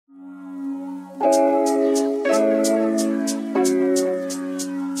Week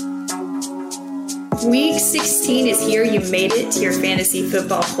 16 is here. You made it to your fantasy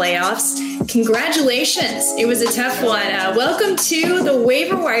football playoffs. Congratulations. It was a tough one. Welcome to the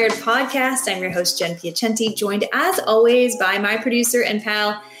Waiver Wired podcast. I'm your host, Jen Piacenti, joined as always by my producer and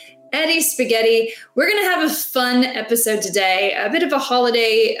pal, Eddie Spaghetti. We're going to have a fun episode today, a bit of a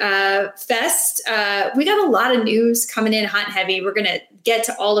holiday fest. We got a lot of news coming in hot and heavy. We're going to get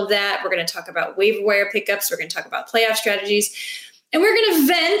to all of that. We're going to talk about waiver wire pickups. We're going to talk about playoff strategies. And we're going to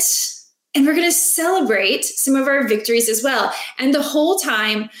vent and we're going to celebrate some of our victories as well. And the whole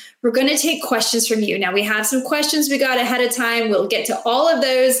time, we're going to take questions from you. Now, we have some questions we got ahead of time. We'll get to all of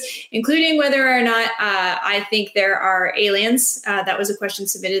those, including whether or not I think there are aliens. That was a question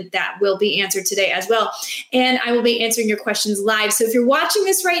submitted that will be answered today as well. And I will be answering your questions live. So if you're watching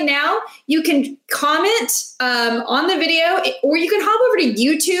this right now, you can comment on the video, or you can hop over to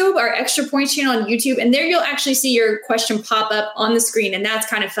YouTube, our Extra Points channel on YouTube, and there you'll actually see your question pop up on the screen, and that's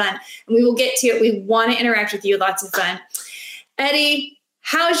kind of fun. And we will get to it. We want to interact with you. Lots of fun. Eddie,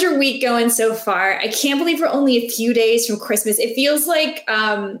 how's your week going so far? I can't believe we're only a few days from Christmas. It feels like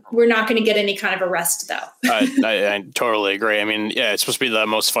we're not going to get any kind of a rest, though. I totally agree. I mean, yeah, it's supposed to be the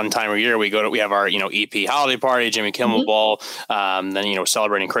most fun time of year. We have our, EP holiday party, Jimmy Kimmel Ball, then,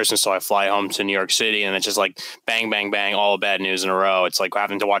 celebrating Christmas. So I fly home to New York City, and it's just like bang, bang, bang, all bad news in a row. It's like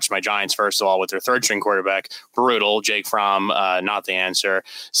having to watch my Giants, first of all, with their third string quarterback, brutal. Jake Fromm, not the answer.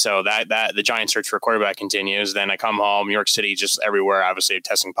 So that the Giants search for a quarterback continues. Then I come home, New York City, just everywhere, obviously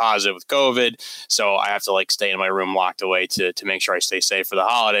testing positive with COVID. So I have to stay in my room locked away to make sure I stay safe for the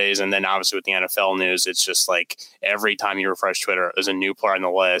holidays. And then obviously with the NFL news, it's just like every time you refresh Twitter, there's a new player on the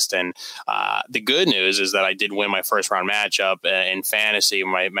list. And the good news is that I did win my first round matchup in fantasy,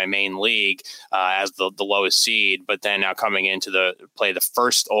 my main league, as the lowest seed. But then now coming into the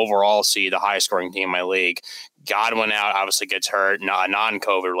first overall seed, the highest scoring team in my league, Godwin out, obviously gets hurt, not a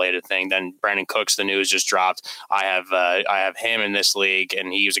non-COVID related thing. Then Brandon Cooks, the news just dropped. I have him in this league,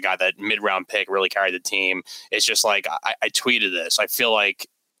 and he was a guy that mid-round pick really carried the team. It's just like I tweeted this. I feel like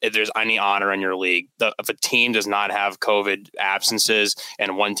if there's any honor in your league, if a team does not have COVID absences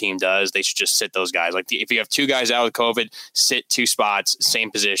and one team does, they should just sit those guys. If you have two guys out with COVID, sit two spots, same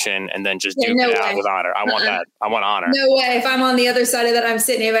position, and then just duke it out with honor. I want that. I want honor. No way. If I'm on the other side of that, I'm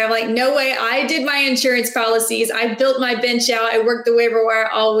sitting here. I'm like, no way. I did my insurance policies. I built my bench out. I worked the waiver wire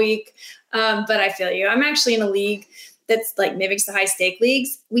all week. But I feel you. I'm actually in a league that's mimics the high stake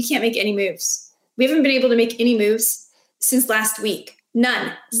leagues. We can't make any moves. We haven't been able to make any moves since last week.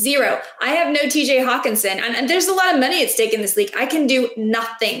 None. Zero. I have no TJ Hawkinson. And there's a lot of money at stake in this league. I can do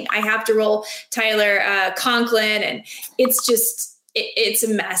nothing. I have to roll Tyler Conklin, and it's just, it's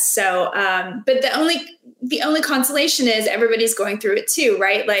a mess. So, but the only consolation is everybody's going through it too,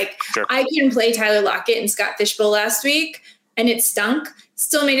 right? Sure. I couldn't play Tyler Lockett and Scott Fishbowl last week, and it stunk.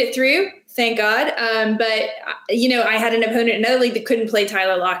 Still made it through. Thank God. But I had an opponent in another league that couldn't play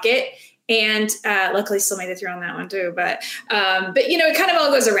Tyler Lockett. And luckily still made it through on that one too. But it kind of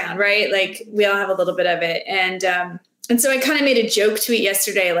all goes around, right? We all have a little bit of it. And so I kind of made a joke tweet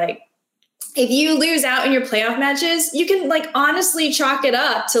yesterday, if you lose out in your playoff matches, you can honestly chalk it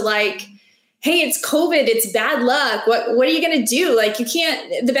up to hey, it's COVID, it's bad luck. What are you going to do? You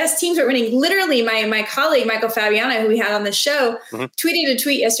can't, the best teams are winning. Literally my colleague, Michael Fabiano, who we had on the show, tweeted a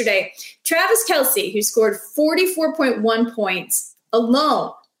tweet yesterday. Travis Kelce, who scored 44.1 points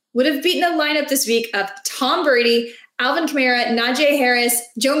alone, would have beaten a lineup this week of Tom Brady, Alvin Kamara, Najee Harris,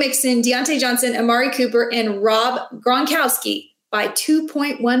 Joe Mixon, Deontay Johnson, Amari Cooper, and Rob Gronkowski by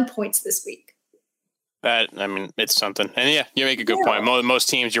 2.1 points this week. It's something. And yeah, you make a good point. Most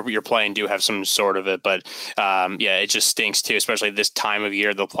teams you're playing do have some sort of it, but it just stinks too, especially this time of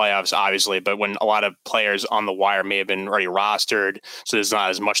year, the playoffs, obviously. But when a lot of players on the wire may have been already rostered, so there's not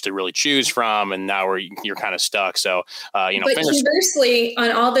as much to really choose from, and now you're kind of stuck. So, But conversely,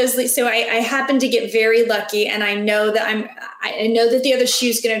 on all those, so I happen to get very lucky, and I know that I know that the other shoe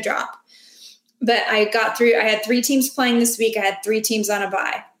is going to drop. But I got through. I had 3 teams playing this week. I had 3 teams on a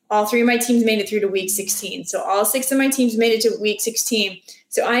bye. All 3 of my teams made it through to week 16. So all 6 of my teams made it to week 16.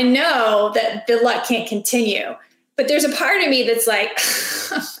 So I know that the luck can't continue. But there's a part of me that's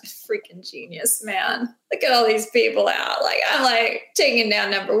freaking genius, man. Look at all these people out. I'm taking down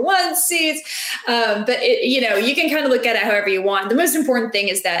number 1 seeds. But you can kind of look at it however you want. The most important thing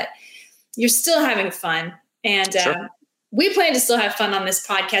is that you're still having fun. And sure. We plan to still have fun on this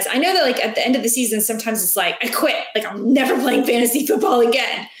podcast. I know that at the end of the season, sometimes it's I quit. I'm never playing fantasy football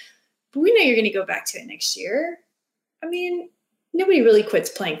again. But we know you're going to go back to it next year. nobody really quits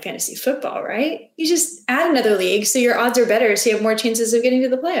playing fantasy football, right? You just add another league so your odds are better, so you have more chances of getting to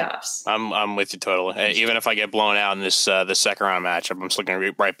the playoffs. I'm with you totally. Even if I get blown out in this second round matchup, I'm just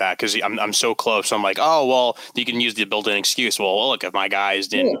looking right back because I'm so close. So I'm like, oh well, you can use the built-in excuse. Well, look, if my guys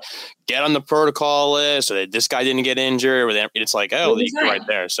didn't get on the protocol list, or this guy didn't get injured, or it's like, oh, you're right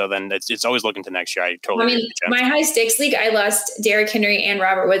there. So then it's always looking to next year. I totally. I mean, my high stakes league, I lost Derrick Henry and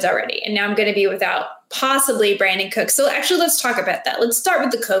Robert Woods already, and now I'm going to be without possibly Brandon Cooks. So actually, let's talk about that. Let's start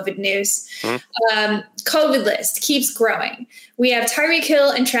with the COVID news. COVID list keeps growing. We have Tyreek Hill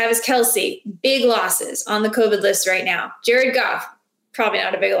and Travis Kelce, big losses on the COVID list right now. Jared Goff, probably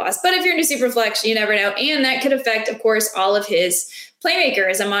not a big loss, but if you're into Superflex, you never know. And that could affect, of course, all of his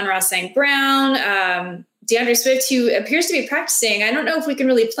playmakers. Amon-Ra St. Brown, DeAndre Swift, who appears to be practicing. I don't know if we can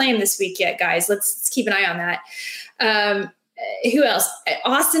really play him this week yet, guys. Let's keep an eye on that. Who else?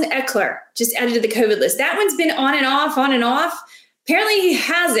 Austin Eckler just added to the COVID list. That one's been on and off. Apparently he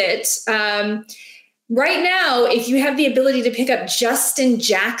has it. Right now, if you have the ability to pick up Justin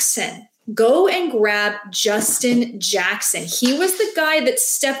Jackson, go and grab Justin Jackson. He was the guy that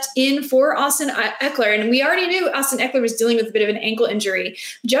stepped in for Austin Eckler, and we already knew Austin Eckler was dealing with a bit of an ankle injury.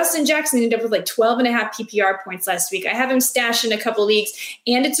 Justin Jackson ended up with like 12.5 PPR points last week. I have him stashed in a couple leagues,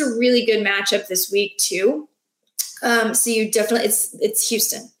 and it's a really good matchup this week too. So you definitely, it's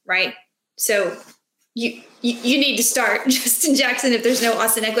Houston, right? So you need to start Justin Jackson if there's no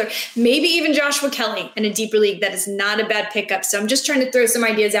Austin Eckler, maybe even Joshua Kelly in a deeper league. That is not a bad pickup. So I'm just trying to throw some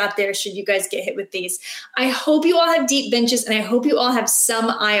ideas out there should you guys get hit with these. I hope you all have deep benches, and I hope you all have some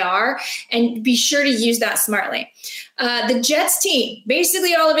IR, and be sure to use that smartly. The Jets team,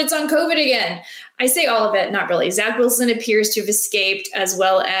 basically all of it's on COVID again. I say all of it, not really. Zach Wilson appears to have escaped, as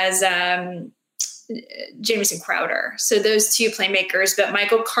well as Jamison Crowder. So those two playmakers, but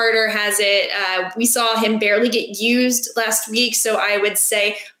Michael Carter has it. We saw him barely get used last week. So I would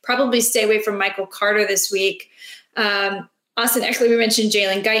say probably stay away from Michael Carter this week. Austin Eckler, we mentioned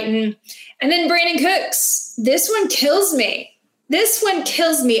Jalen Guyton, and then Brandon Cooks. This one kills me.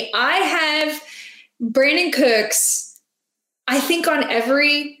 I have Brandon Cooks, I think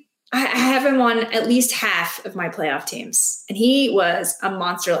I have him on at least half of my playoff teams, and he was a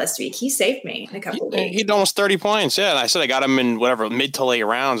monster last week. He saved me in a couple of weeks. He had almost 30 points. Yeah, and I said I got him in mid to late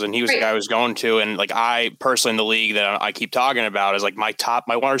rounds, and he was the guy I was going to. And like I personally in the league that I keep talking about is like my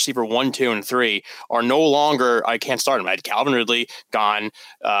wide receiver 1, 2, and 3 are no longer. I can't start him. I had Calvin Ridley gone,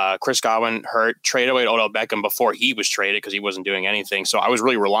 Chris Godwin hurt, traded away to Odell Beckham before he was traded because he wasn't doing anything. So I was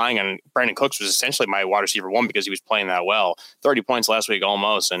really relying on Brandon Cooks was essentially my wide receiver 1 because he was playing that well. 30 points last week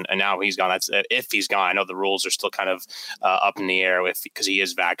almost, and now he's gone. That's if he's gone. I know the rules are still kind of up in the air because he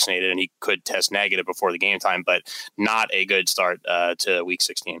is vaccinated and he could test negative before the game time, but not a good start to week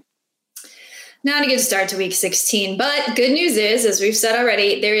 16. Not a good start to week 16, but good news is, as we've said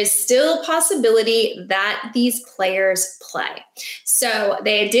already, there is still possibility that these players play. So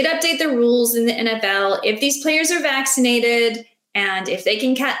they did update the rules in the NFL. If these players are vaccinated and if they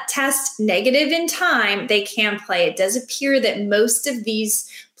can test negative in time, they can play. It does appear that most of these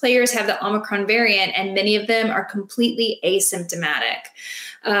players have the Omicron variant, and many of them are completely asymptomatic.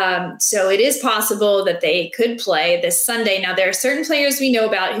 So it is possible that they could play this Sunday. Now, there are certain players we know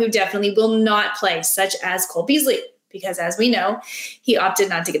about who definitely will not play, such as Cole Beasley, because as we know, he opted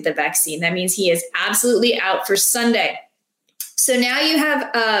not to get the vaccine. That means he is absolutely out for Sunday. So now you have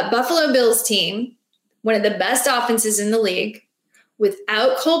a Buffalo Bills team, one of the best offenses in the league,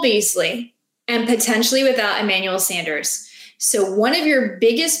 without Cole Beasley and potentially without Emmanuel Sanders. So one of your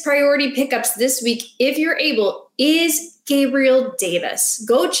biggest priority pickups this week, if you're able, is Gabriel Davis.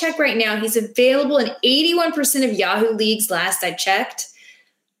 Go check right now. He's available in 81% of Yahoo leagues last I checked.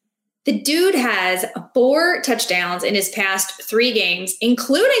 The dude has 4 touchdowns in his past 3 games,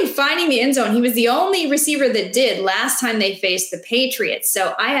 including finding the end zone. He was the only receiver that did last time they faced the Patriots.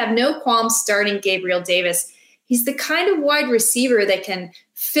 So I have no qualms starting Gabriel Davis. He's the kind of wide receiver that can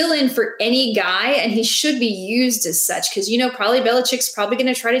fill in for any guy, and he should be used as such because, probably Belichick's probably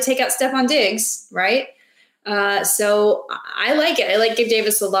going to try to take out Stephon Diggs, right? So I like it. I like Gabe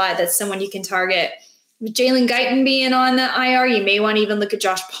Davis a lot. That's someone you can target. With Jalen Guyton being on the IR, you may want to even look at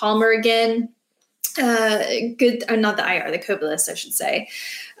Josh Palmer again. Good, not the IR, the COVID list, I should say.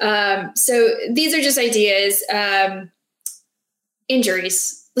 So these are just ideas.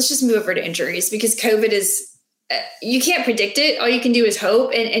 Injuries. Let's just move over to injuries because COVID is, you can't predict it. All you can do is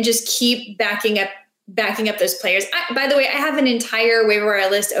hope and just keep backing up those players. By the way, I have an entire waiver wire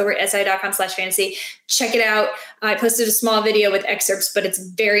list over at si.com/fantasy. Check it out. I posted a small video with excerpts, but it's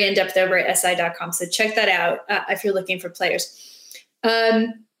very in-depth over at si.com. So check that out if you're looking for players.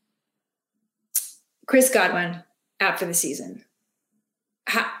 Chris Godwin out for the season.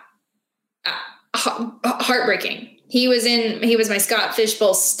 heartbreaking. He was my Scott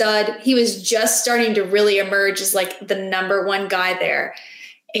Fishbowl stud. He was just starting to really emerge as like the number one guy there.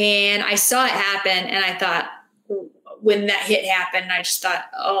 And I saw it happen, and I thought, when that hit happened, I just thought,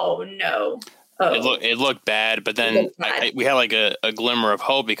 oh no. It looked bad, but then we had like a glimmer of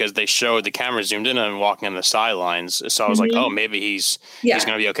hope because they showed the camera zoomed in on him walking on the sidelines. So I was like, oh, maybe he's going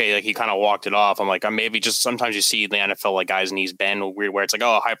to be okay. Like he kind of walked it off. I'm like, maybe just sometimes you see in the NFL like guys' knees bend weird where it's like,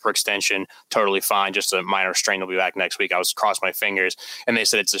 oh, hyperextension, totally fine, just a minor strain. He'll be back next week. I was crossed my fingers, and they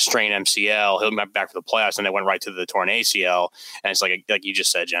said it's a strained MCL. He'll be back for the playoffs, and they went right to the torn ACL. And it's like you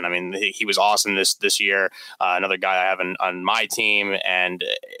just said, Jen. I mean, he was awesome this year. Another guy I have on my team, and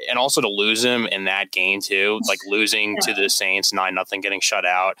also to lose him in that game too, like losing to the Saints 9-0, getting shut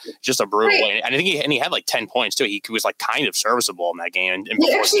out, just a brutal way. And I think he had like 10 points too. He was like kind of serviceable in that game. And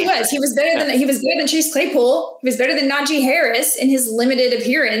he actually was. He was better than Chase Claypool. He was better than Najee Harris in his limited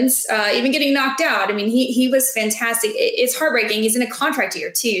appearance, even getting knocked out. I mean, he was fantastic. It's heartbreaking. He's in a contract year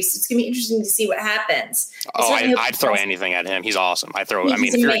too, so it's gonna be interesting to see what happens. I'd throw anything at him. He's awesome. If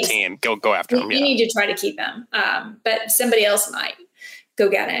you're a team, go after him. You need to try to keep him, but somebody else might go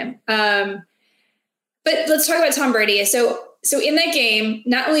get him. But let's talk about Tom Brady. So in that game,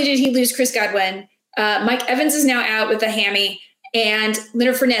 not only did he lose Chris Godwin, Mike Evans is now out with a hammy, and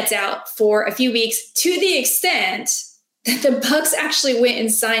Leonard Fournette's out for a few weeks, to the extent that the Bucs actually went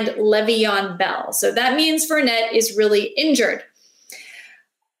and signed Le'Veon Bell. So that means Fournette is really injured.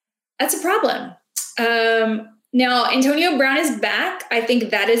 That's a problem. Now, Antonio Brown is back. I think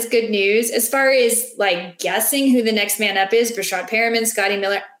that is good news. As far as like guessing who the next man up is, Brashad Perriman, Scotty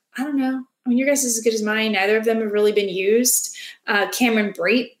Miller, I don't know. I mean, your guess is as good as mine. Neither of them have really been used. Cameron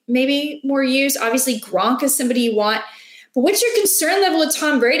Brate maybe more used. Obviously, Gronk is somebody you want. But what's your concern level with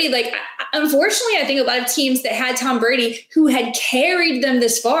Tom Brady? Like, unfortunately, I think a lot of teams that had Tom Brady who had carried them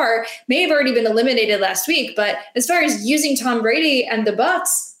this far may have already been eliminated last week. But as far as using Tom Brady and the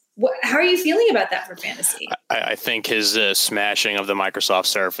Bucs, how are you feeling about that for fantasy? I think his smashing of the Microsoft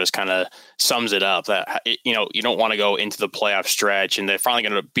Surface kind of sums it up. That you don't want to go into the playoff stretch, and they're finally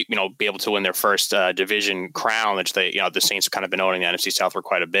going to be able to win their first division crown, which the Saints have kind of been owning the NFC South for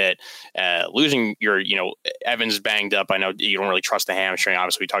quite a bit. Losing your Evans banged up. I know you don't really trust the hamstring.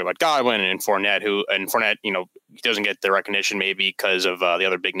 Obviously, we talked about Godwin and Fournette, he doesn't get the recognition maybe because of the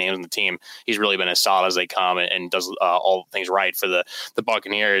other big names on the team. He's really been as solid as they come and does all things right for the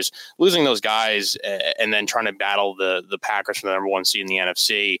Buccaneers. Losing those guys and then trying to battle the Packers for the number one seed in the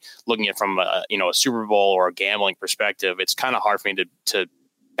NFC, looking at it from a Super Bowl or a gambling perspective, it's kind of hard for me to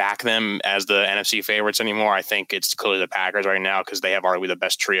back them as the NFC favorites anymore. I think it's clearly the Packers right now because they have arguably the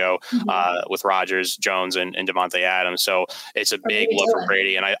best trio with Rodgers, Jones, and Devontae Adams. So it's a big look for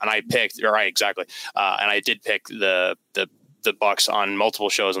Brady. And I picked exactly. And I did pick the Bucs on multiple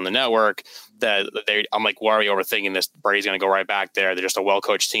shows on the network. I'm like, why are we overthinking this? Brady's going to go right back there. They're just a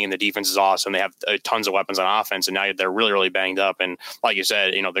well-coached team. The defense is awesome. They have tons of weapons on offense, and now they're really, really banged up. And like you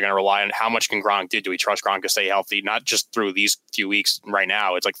said, they're going to rely on how much can Gronk do. Do we trust Gronk to stay healthy? Not just through these few weeks right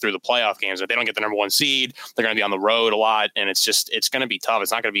now. It's like through the playoff games. If they don't get the number one seed, they're going to be on the road a lot, and it's going to be tough.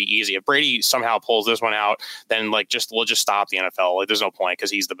 It's not going to be easy. If Brady somehow pulls this one out, then we'll just stop the NFL. Like, there's no point because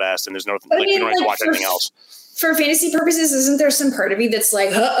he's the best, and there's no we don't have to watch anything else. For fantasy purposes, isn't there some part of you that's like,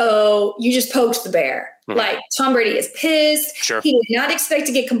 you just poked the bear? Mm-hmm. Like, Tom Brady is pissed. Sure. He did not expect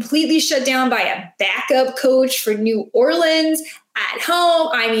to get completely shut down by a backup coach for New Orleans at home.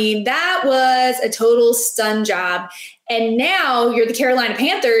 I mean, that was a total stun job. And now you're the Carolina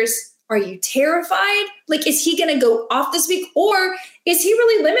Panthers. Are you terrified? Like, is he going to go off this week, or is he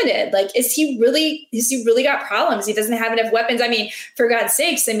really limited? Like, is he really got problems? He doesn't have enough weapons. I mean, for God's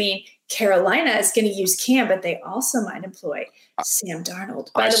sakes, Carolina is going to use Cam, but they also might employ Sam Darnold.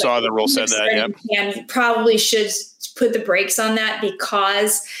 I saw the rule said that. Yep. Cam, you probably should put the brakes on that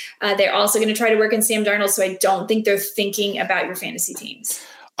because they're also going to try to work in Sam Darnold. So I don't think they're thinking about your fantasy teams.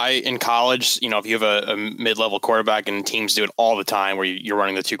 In college, if you have a mid-level quarterback, and teams do it all the time where you're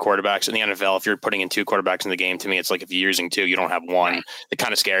running the two quarterbacks. In the NFL, if you're putting in two quarterbacks in the game, to me, it's like if you're using two, you don't have one. Right. It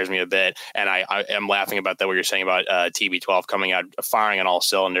kind of scares me a bit. And I am laughing about that, what you're saying about TB12 coming out, firing on all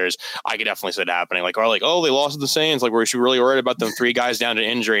cylinders. I could definitely see it happening. Like, they lost to the Saints. Like, we're really worried about them 3 guys down to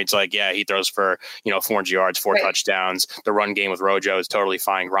injury. It's like, yeah, he throws for, 400 yards, 4 touchdowns. The run game with Rojo is totally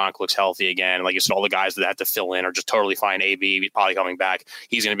fine. Gronk looks healthy again. Like you said, all the guys that have to fill in are just totally fine. AB probably coming back.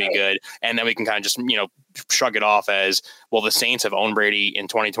 He's going going to be good. And then we can kind of just, shrug it off as, well, the Saints have owned Brady in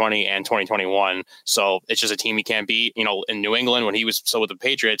 2020 and 2021. So it's just a team he can't beat. In New England, when he was still with the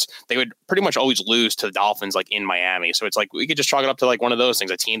Patriots, they would pretty much always lose to the Dolphins, like in Miami. So it's like, we could just chalk it up to like one of those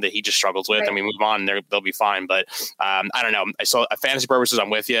things, a team that he just struggles with, and we move on and they'll be fine. But I don't know. I still, fantasy purposes, I'm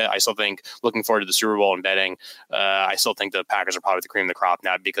with you. I still think, looking forward to the Super Bowl and betting, I still think the Packers are probably the cream of the crop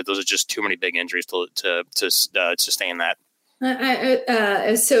now, because those are just too many big injuries to sustain that.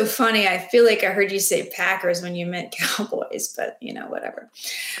 It's so funny. I feel like I heard you say Packers when you meant Cowboys, but whatever.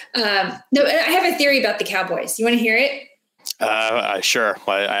 No, I have a theory about the Cowboys. You want to hear it? Sure.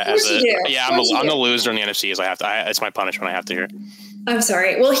 Well, I'm the loser in the NFC. It's my punishment. I have to hear. I'm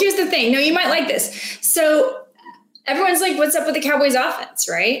sorry. Well, here's the thing. No, you might like this. So everyone's like, what's up with the Cowboys offense,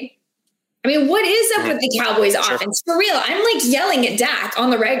 right? I mean, what is up with the Cowboys offense? For real, I'm like yelling at Dak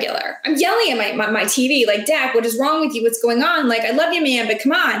on the regular. I'm yelling at my TV, like, Dak, what is wrong with you? What's going on? Like, I love you, man, but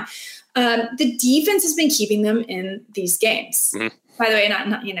come on. The defense has been keeping them in these games. Mm-hmm. By the way,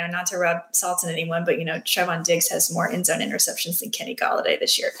 not to rub salt in anyone, but Trevon Diggs has more end zone interceptions than Kenny Golladay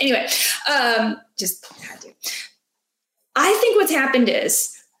this year. Anyway, just had to. I think what's happened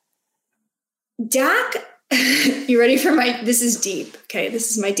is Dak. You ready for this is deep. Okay. This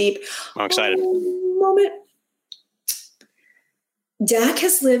is my deep. I'm excited. Moment. Dak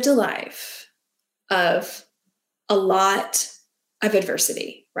has lived a life of a lot of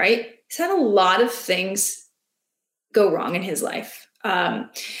adversity, right? He's had a lot of things go wrong in his life. And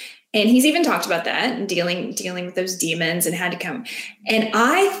he's even talked about that and dealing with those demons and had to come. And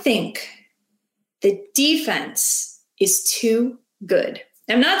I think the defense is too good.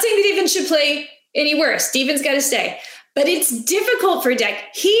 I'm not saying the defense should play any worse. Defense got to stay. But it's difficult for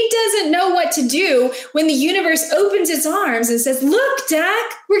Dak. He doesn't know what to do when the universe opens its arms and says, look,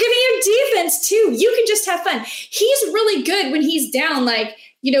 Dak, we're giving you defense too. You can just have fun. He's really good when he's down, like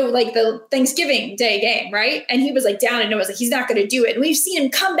the Thanksgiving Day game, right? And he was like down and it was like, he's not going to do it. And we've seen him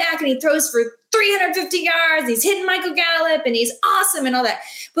come back and he throws for 350 yards. He's hitting Michael Gallup and he's awesome and all that.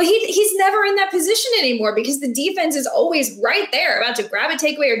 But he's never in that position anymore because the defense is always right there about to grab a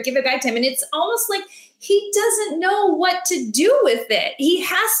takeaway or give it back to him. And it's almost like he doesn't know what to do with it. He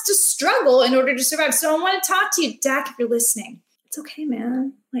has to struggle in order to survive. So I want to talk to you, Dak, if you're listening. It's okay,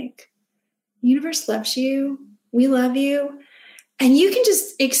 man. Like, the universe loves you. We love you. And you can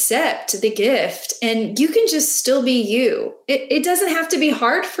just accept the gift and you can just still be you. It doesn't have to be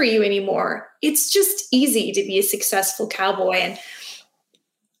hard for you anymore. It's just easy to be a successful Cowboy. And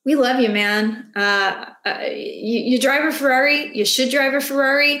we love you, man. You drive a Ferrari. You should drive a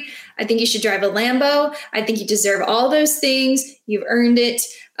Ferrari. I think you should drive a Lambo. I think you deserve all those things. You've earned it.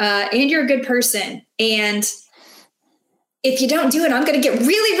 And you're a good person. And if you don't do it, I'm going to get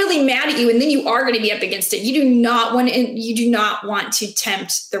really, really mad at you. And then you are going to be up against it. You do not want to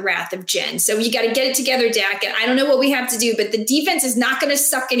tempt the wrath of Jen. So you got to get it together, Dak. And I don't know what we have to do, but the defense is not going to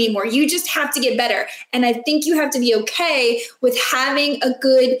suck anymore. You just have to get better. And I think you have to be okay with having a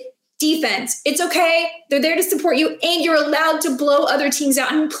good defense. It's okay. They're there to support you and you're allowed to blow other teams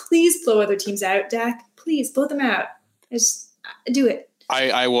out. And please blow other teams out, Dak. Please blow them out. Just do it.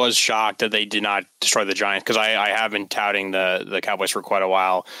 I was shocked that they did not destroy the Giants because I have been touting the Cowboys for quite a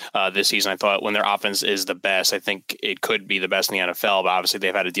while this season. I thought when their offense is the best, I think it could be the best in the NFL. But obviously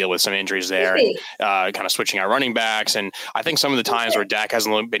they've had to deal with some injuries there, and, kind of switching out running backs. And I think some of the times where Dak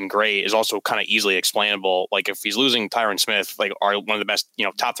hasn't been great is also kind of easily explainable. Like if he's losing Tyron Smith, like are one of the best,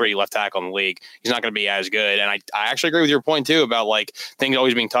 top 3 left tackle in the league, he's not going to be as good. And I actually agree with your point too about like things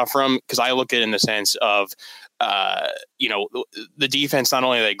always being tough for him, because I look at it in the sense of the defense, not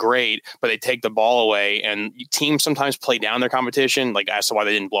only are they great, but they take the ball away, and teams sometimes play down their competition, like as to why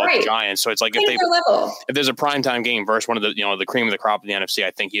they didn't blow up the Giants. So it's like if there's a primetime game versus one of the, the cream of the crop of the NFC,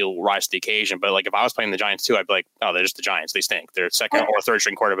 I think he'll rise to the occasion. But like if I was playing the Giants too, I'd be like, oh, they're just the Giants. They stink. They're second or third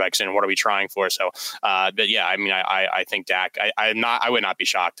string quarterbacks, and what are we trying for? So, but yeah, I mean, I think Dak, I would not be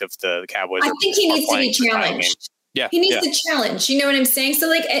shocked if the Cowboys. I think he needs to be challenged. Yeah, he needs the challenge. You know what I'm saying? So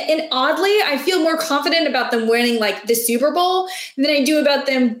like, and oddly, I feel more confident about them winning like the Super Bowl than I do about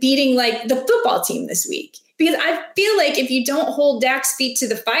them beating like the football team this week. Because I feel like if you don't hold Dak's feet to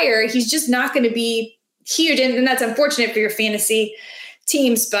the fire, he's just not going to be huge. And that's unfortunate for your fantasy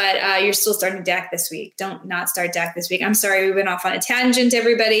teams, but you're still starting Dak this week. Don't not start Dak this week. I'm sorry, we went off on a tangent,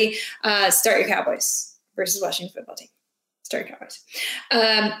 everybody. Start your Cowboys versus Washington football team. Start your Cowboys.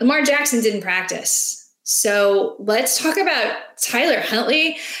 Lamar Jackson didn't practice. So let's talk about Tyler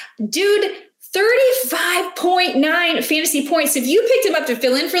Huntley. Dude, 35.9 fantasy points. If you picked him up to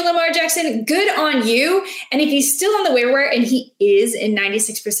fill in for Lamar Jackson, good on you. And if he's still on the waiver wire, and he is in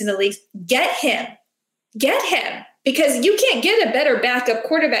 96% of leagues, get him. Get him. because you can't get a better backup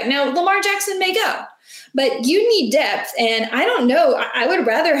quarterback. Now, Lamar Jackson may go, but you need depth. And I don't know. I would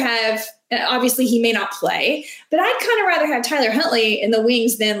rather have, obviously he may not play, but I'd kind of rather have Tyler Huntley in the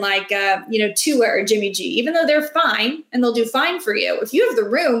wings than like, Tua or Jimmy G, even though they're fine and they'll do fine for you. If you have the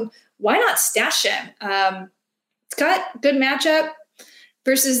room, why not stash him? It's got good matchup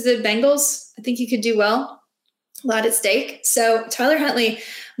versus the Bengals. I think you could do well. A lot at stake. So Tyler Huntley,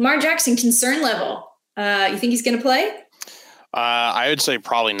 Lamar Jackson, concern level. You think he's going to play? I would say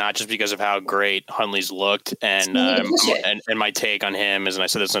probably not, just because of how great Huntley's looked, and my take on him is, and I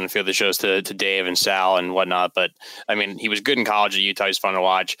said this on a few of the shows to Dave and Sal and whatnot, but I mean, he was good in college at Utah. He's fun to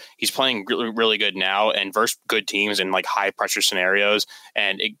watch. He's playing really, really good now and versus good teams in like high pressure scenarios.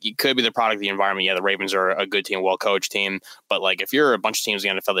 And it could be the product of the environment. Yeah, the Ravens are a good team, well coached team, but like if you're a bunch of teams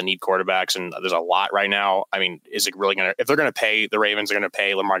in the NFL that need quarterbacks, and there's a lot right now, I mean, is it really if they're going to pay the Ravens, they're going to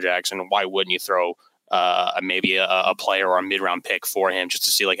pay Lamar Jackson? Why wouldn't you throw maybe a player or a mid-round pick for him just to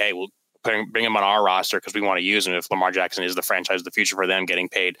see like, hey, we'll bring him on our roster because we want to use him if Lamar Jackson is the franchise of the future for them, getting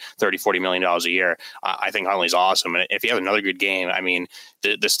paid $30-40 million a year. I think Huntley's awesome. And if he has another good game, I mean,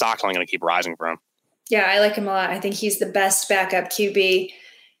 the stock's only going to keep rising for him. Yeah, I like him a lot. I think he's the best backup QB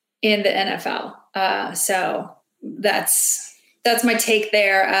in the NFL. So that's my take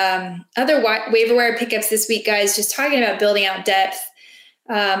there. Other waiver wire pickups this week, guys, just talking about building out depth.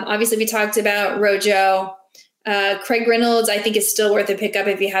 Obviously, we talked about Rojo. Craig Reynolds, I think, is still worth a pickup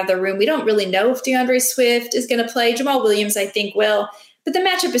if you have the room. We don't really know if DeAndre Swift is going to play. Jamal Williams, I think, will. But the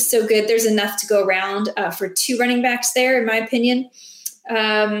matchup is so good. There's enough to go around for two running backs there, in my opinion.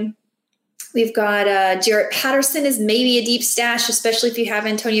 We've got Jarrett Patterson is maybe a deep stash, especially if you have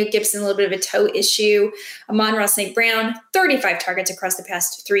Antonio Gibson, a little bit of a toe issue. Amon-Ra St. Brown, 35 targets across the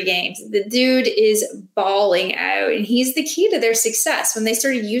past 3 games. The dude is balling out, and he's the key to their success. When they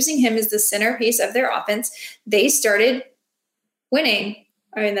started using him as the centerpiece of their offense, they started winning.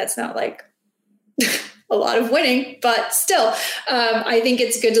 I mean, that's not like a lot of winning, but still, I think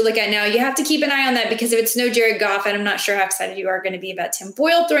it's good to look at now. You have to keep an eye on that, because if it's no Jared Goff, and I'm not sure how excited you are going to be about Tim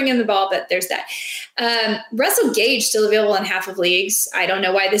Boyle throwing in the ball, but there's that. Russell Gage still available in half of leagues. I don't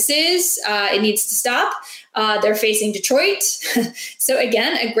know why this is. It needs to stop. They're facing Detroit. So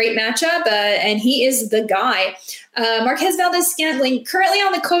again, a great matchup, and he is the guy. Marquez Valdes-Scantling currently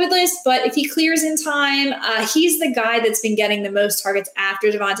on the COVID list, but if he clears in time, he's the guy that's been getting the most targets after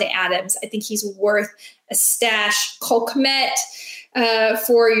Devontae Adams. I think he's worth a stash. Cole Kmet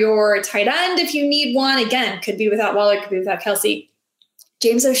for your tight end if you need one. Again, could be without Waller, could be without Kelsey.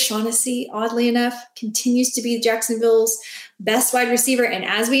 James O'Shaughnessy, oddly enough, continues to be Jacksonville's best wide receiver. And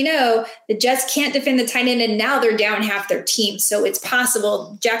as we know, the Jets can't defend the tight end, and now they're down half their team. So it's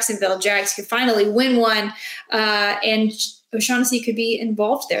possible Jacksonville Jags could finally win one, and O'Shaughnessy could be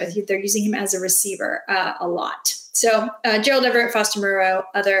involved there. They're using him as a receiver a lot. So Gerald Everett, Foster Moreau,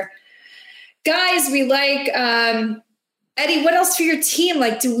 other guys we like. Eddie, what else for your team?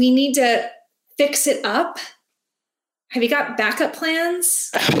 Like, do we need to fix it up? Have you got backup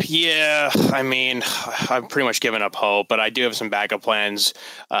plans? Yeah, I mean, I've pretty much given up hope, but I do have some backup plans.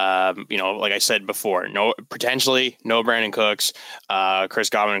 Like I said before, potentially no Brandon Cooks, Chris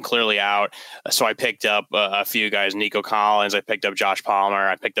Godwin clearly out. So I picked up a few guys, Nico Collins. I picked up Josh Palmer.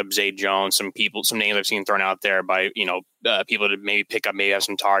 I picked up Zay Jones. Some names I've seen thrown out there by people to maybe pick up, maybe have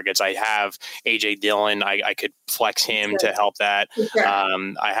some targets. I have AJ Dillon. I could flex him to help that. Sure.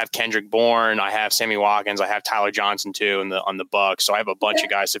 I have Kendrick Bourne. I have Sammy Watkins. I have Tyler Johnson too on the Bucs. So I have a bunch of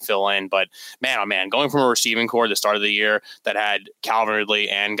guys to fill in. But man, oh man, going from a receiving core at the start of the year that had Calvin Ridley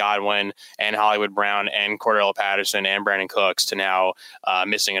and Godwin and Hollywood Brown and Cordell Patterson and Brandon Cooks to now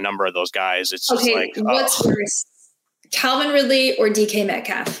missing a number of those guys. It's just like, what's worse, Calvin Ridley or DK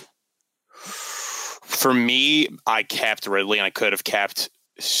Metcalf? For me, I kept Ridley, and I could have kept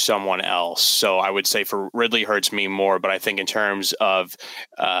someone else. So I would say for Ridley hurts me more, but I think in terms of,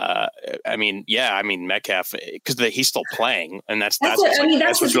 Metcalf, because he's still playing, and that's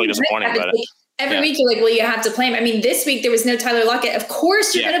what's really disappointing about it. Every week you're like, well, you have to play him. I mean, this week there was no Tyler Lockett. Of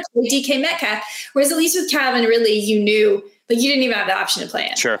course you're going to play DK Metcalf, whereas at least with Calvin Ridley, you knew. Like, you didn't even have the option to play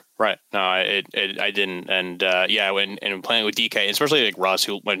him. Sure, right. No, I didn't. And when playing with DK, especially like Russ,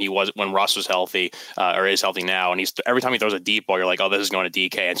 when Russ was healthy or is healthy now, and every time he throws a deep ball, you're like, oh, this is going to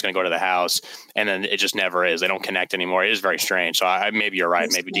DK, and it's going to go to the house, and then it just never is. They don't connect anymore. It is very strange. So maybe you're right.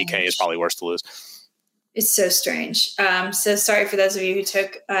 Maybe DK is probably worse to lose. It's so strange. So sorry for those of you who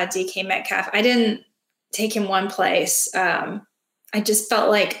took DK Metcalf. I didn't take him one place. I just felt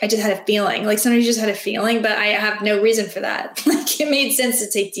like I just had a feeling. Like, sometimes you just had a feeling, but I have no reason for that. Like, it made sense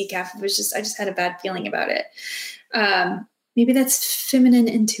to take decaf. It was just, I just had a bad feeling about it. Maybe that's feminine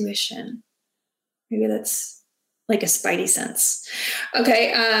intuition. Maybe that's like a spidey sense.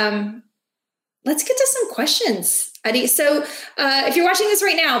 Okay. Let's get to some questions, Eddie. So if you're watching this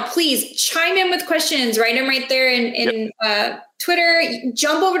right now, please chime in with questions. Write them right there in Twitter.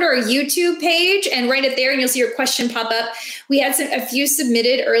 Jump over to our YouTube page and write it there, and you'll see your question pop up. We had a few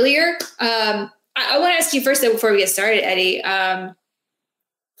submitted earlier. I want to ask you first, though, before we get started, Eddie,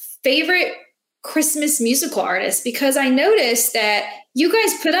 favorite Christmas musical artist, because I noticed that you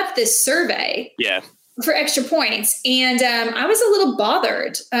guys put up this survey. Yeah. For extra points. And I was a little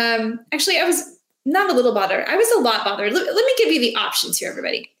bothered. Actually, I was not a little bothered. I was a lot bothered. Let me give you the options here,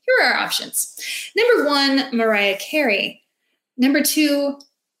 everybody. Here are our options. Number 1, Mariah Carey. Number 2,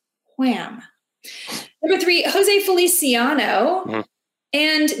 Wham. Number 3, Jose Feliciano. Mm-hmm.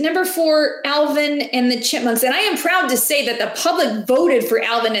 And number 4, Alvin and the Chipmunks. And I am proud to say that the public voted for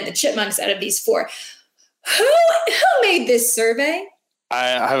Alvin and the Chipmunks out of these 4. Who made this survey?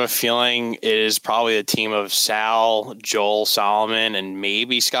 I have a feeling it is probably a team of Sal, Joel Solomon, and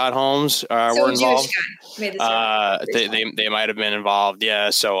maybe Scott Holmes were involved. They might have been involved. Yeah.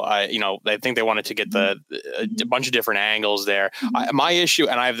 So I think they wanted to get a bunch of different angles there. Mm-hmm. My issue,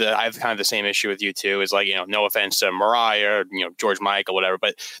 and I have kind of the same issue with you too, is like, no offense to Mariah, George Michael, whatever,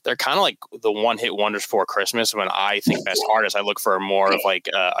 but they're kind of like the one-hit wonders for Christmas. When I think best artists, I look for more of like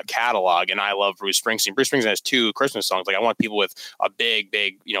a catalog, and I love Bruce Springsteen. Bruce Springsteen has 2 Christmas songs. Like I want people with a big,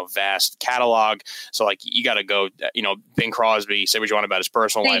 vast catalog. So like you got to go, Bing Crosby, say what you want about his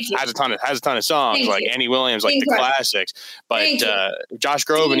personal life, has a ton of songs. Like Andy Williams, like the classics. But Josh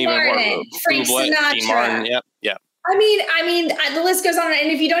Groban, Dean even Martin, Frank Sinatra. Dean Martin, yep. I mean, the list goes on. And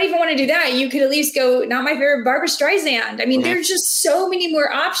if you don't even want to do that, you could at least go, not my favorite, Barbra Streisand. I mean, there's just so many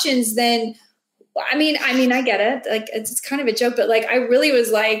more options than, I mean, I get it. Like, it's kind of a joke, but like, I really was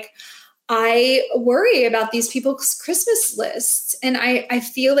like, I worry about these people's Christmas lists, and I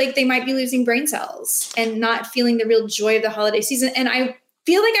feel like they might be losing brain cells and not feeling the real joy of the holiday season. And I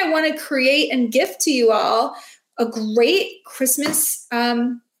feel like I want to create and gift to you all a great Christmas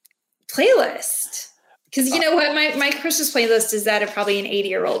playlist. Because you know what? My Christmas playlist is that of probably an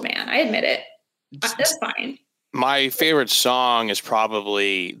 80-year-old man. I admit it. That's fine. My favorite song is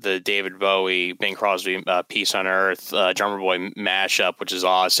probably the David Bowie, Bing Crosby, "Peace on Earth," Drummer Boy mashup, which is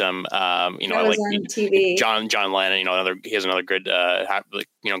awesome. I like TV. John Lennon. He has another good,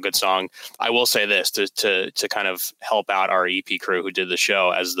 good song. I will say this to kind of help out our EP crew who did the show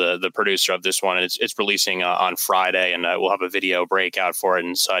as the producer of this one. It's releasing on Friday, and we'll have a video breakout for it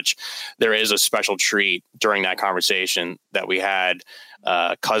and such. There is a special treat during that conversation that we had.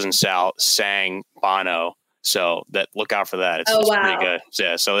 Cousin Sal sang Bono. So look out for that. It's pretty good.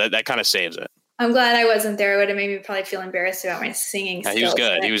 Yeah, so that kind of saves it. I'm glad I wasn't there. It would have made me probably feel embarrassed about my singing skills. He was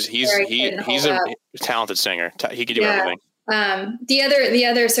good. He's a talented singer. He could do everything. The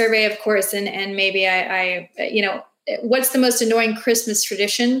other survey, of course, and maybe I what's the most annoying Christmas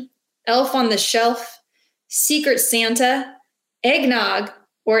tradition? Elf on the Shelf, Secret Santa, eggnog,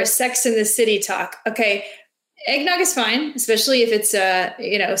 or Sex in the City talk. Okay. Eggnog is fine, especially if it's,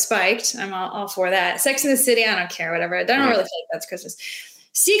 spiked. I'm all for that. Sex in the City, I don't care, whatever. I don't really feel like that's Christmas.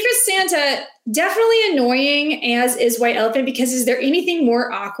 Secret Santa, definitely annoying, as is White Elephant, because is there anything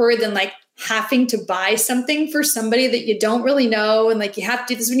more awkward than like having to buy something for somebody that you don't really know? And like you have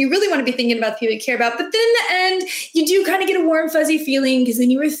to do this when you really want to be thinking about the people you care about. But then in the end, you do kind of get a warm, fuzzy feeling because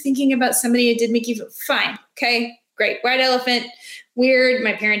then you were thinking about somebody who did make you feel fine. Okay, great. White Elephant. Weird.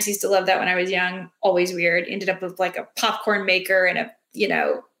 My parents used to love that when I was young. Always weird. Ended up with like a popcorn maker and a,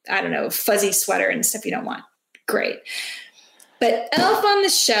 fuzzy sweater and stuff you don't want. Great. But Elf on the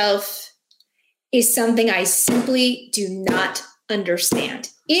Shelf is something I simply do not understand.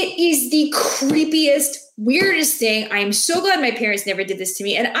 It is the creepiest, weirdest thing. I'm so glad my parents never did this to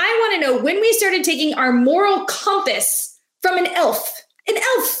me. And I want to know when we started taking our moral compass from an elf. An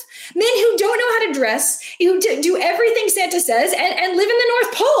elf. Men who don't know how to dress, who do everything Santa says, and live in the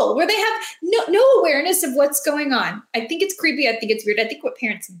North Pole, where they have no awareness of what's going on. I think it's creepy. I think it's weird. I think what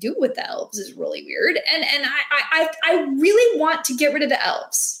parents do with the elves is really weird. And I really want to get rid of the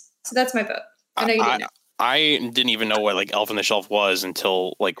elves. So that's my vote. I know you didn't know. I didn't even know what like Elf on the Shelf was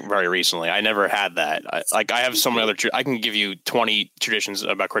until like very recently. I never had that. I have so many other. I can give you 20 traditions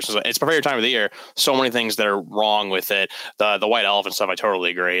about Christmas. It's my favorite time of the year. So many things that are wrong with it. The white elf and stuff. I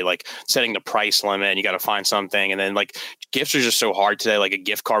totally agree. Like setting the price limit, and you got to find something. And then like gifts are just so hard today. Like a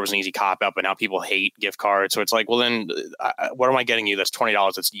gift card was an easy cop out, but now people hate gift cards. So it's like, well, then what am I getting you? That's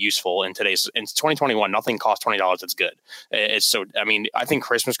 $20. That's useful in 2021. Nothing costs $20. That's good. It's so. I mean, I think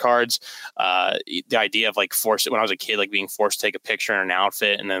Christmas cards. The idea of like when I was a kid, like being forced to take a picture in an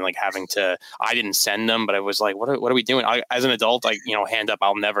outfit and then like having to, I didn't send them, but I was like, what are we doing? As an adult, like, hand up,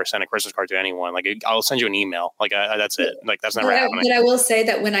 I'll never send a Christmas card to anyone. Like I'll send you an email. Like that's it. Like that's never happening. But I will say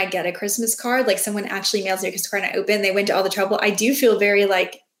that when I get a Christmas card, like someone actually mails me a Christmas card and I open, they went to all the trouble. I do feel very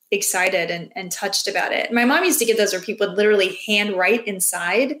like excited and touched about it. My mom used to get those where people would literally hand write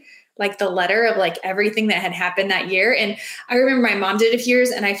inside like the letter of like everything that had happened that year. And I remember my mom did it a few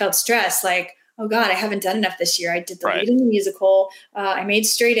years and I felt stressed. Like, oh God, I haven't done enough this year. I did the lead in the musical. I made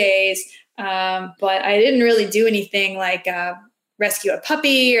straight A's. But I didn't really do anything like, rescue a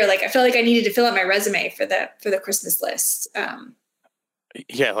puppy, or like, I felt like I needed to fill out my resume for the Christmas list.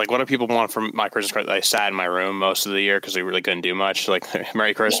 Yeah, like what do people want from my Christmas card? I sat in my room most of the year because we really couldn't do much. Like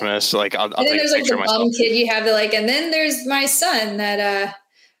Merry Christmas. Like I'll take a picture of myself. Bum kid you have to like, and then there's my son that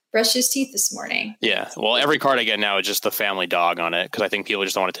brushed his teeth this morning. Yeah, well, every card I get now is just the family dog on it because I think people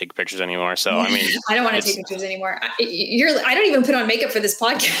just don't want to take pictures anymore. So I mean, I don't want to take pictures anymore. I don't even put on makeup for this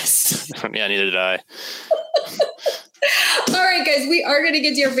podcast. Yeah, neither did I. All right, guys, we are going to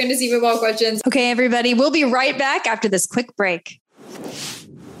get to your fantasy football questions. Okay, everybody, we'll be right back after this quick break.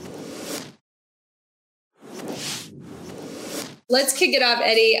 Let's kick it off,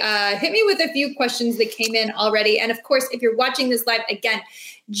 Eddie. Hit me with a few questions that came in already. And of course, if you're watching this live, again,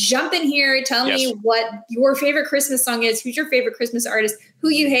 jump in here. Tell me what your favorite Christmas song is, who's your favorite Christmas artist, who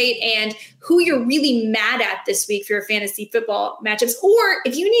you hate, and who you're really mad at this week for your fantasy football matchups. Or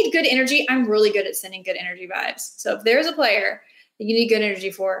if you need good energy, I'm really good at sending good energy vibes. So if there's a player that you need good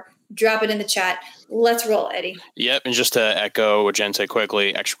energy for, drop it in the chat. Let's roll, Eddie. Yep. And just to echo what Jen said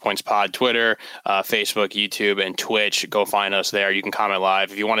quickly, Extra Points Pod, Twitter, Facebook, YouTube, and Twitch. Go find us there. You can comment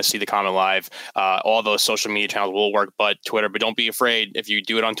live. If you want to see the comment live, all those social media channels will work, but Twitter. But don't be afraid. If you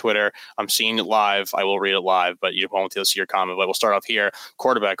do it on Twitter, I'm seeing it live. I will read it live, but you won't be able to see your comment. But we'll start off here.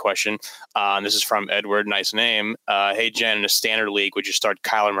 Quarterback question. And this is from Edward. Nice name. Hey, Jen, in a standard league, would you start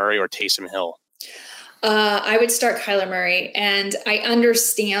Kyler Murray or Taysom Hill? I would start Kyler Murray, and I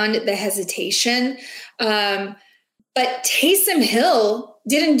understand the hesitation. But Taysom Hill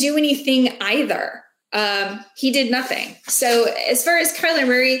didn't do anything either. He did nothing. So as far as Kyler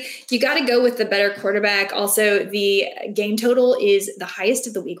Murray, you got to go with the better quarterback. Also, the game total is the highest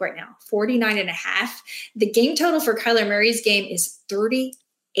of the week right now, 49.5. The game total for Kyler Murray's game is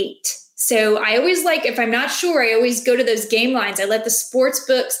 38. So I always if I'm not sure, I always go to those game lines. I let the sports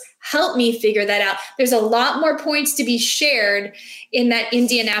books help me figure that out. There's a lot more points to be shared in that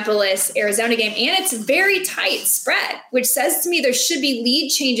Indianapolis, Arizona game. And it's very tight spread, which says to me there should be lead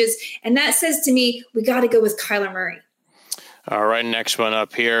changes. And that says to me, we got to go with Kyler Murray. All right, next one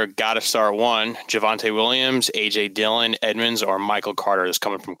up here. Got to start one. Javonte Williams, A.J. Dillon, Edmonds, or Michael Carter. Is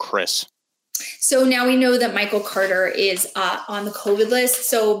coming from Chris. So now we know that Michael Carter is on the COVID list.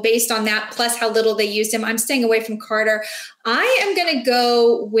 So based on that, plus how little they used him, I'm staying away from Carter. I am going to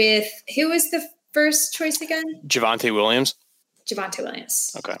go with, who was the first choice again? Javonte Williams. Javonte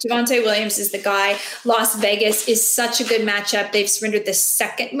Williams. Okay. Javonte Williams is the guy. Las Vegas is such a good matchup. They've surrendered the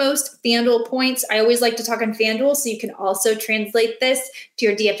second most FanDuel points. I always like to talk on FanDuel, so you can also translate this to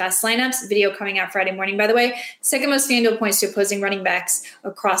your DFS lineups. Video coming out Friday morning, by the way. Second most FanDuel points to opposing running backs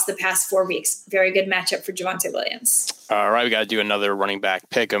across the past 4 weeks. Very good matchup for Javonte Williams. All right, we got to do another running back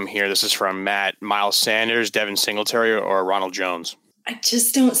pick'em here. This is from Matt. Miles Sanders, Devin Singletary, or Ronald Jones? I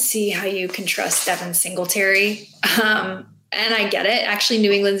just don't see how you can trust Devin Singletary. And I get it. Actually,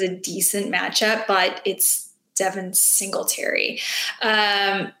 New England's a decent matchup, but it's Devin Singletary.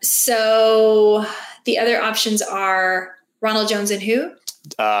 So the other options are Ronald Jones and who?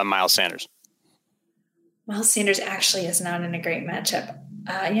 Miles Sanders. Miles Sanders actually is not in a great matchup.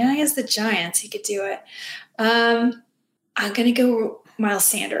 Yeah, he has the Giants. He could do it. I'm going to go Miles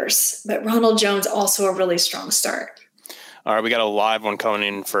Sanders, but Ronald Jones also a really strong start. All right, we got a live one coming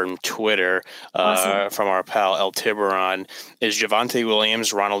in from Twitter awesome. From our pal El Tiburon. Is Javonte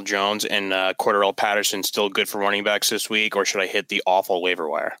Williams, Ronald Jones, and Cordarrelle Patterson still good for running backs this week, or should I hit the awful waiver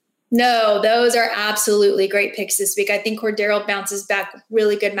wire? No, those are absolutely great picks this week. I think Cordarrelle bounces back,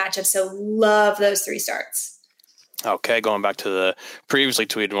 really good matchup, so love those 3 starts. Okay, going back to the previously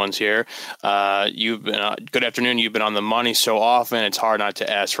tweeted ones here. You've been good afternoon. You've been on the money so often, it's hard not to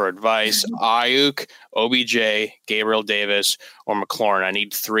ask for advice. Ayuk, OBJ, Gabriel Davis, or McLaurin. I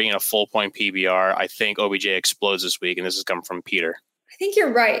need 3 in a full point PBR. I think OBJ explodes this week, and this is coming from Peter. I think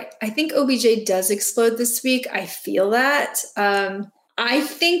you're right. I think OBJ does explode this week. I feel that. I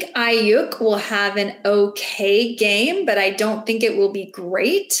think Ayuk will have an okay game, but I don't think it will be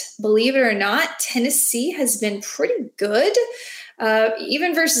great. Believe it or not, Tennessee has been pretty good,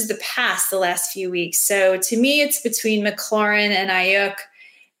 even versus the last few weeks. So to me, it's between McLaurin and Ayuk.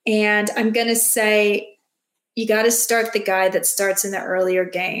 And I'm going to say you got to start the guy that starts in the earlier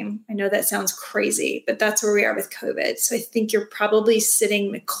game. I know that sounds crazy, but that's where we are with COVID. So I think you're probably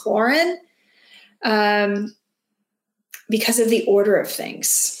sitting McLaurin because of the order of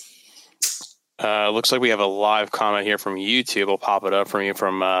things. Looks like we have a live comment here from YouTube. I'll pop it up from you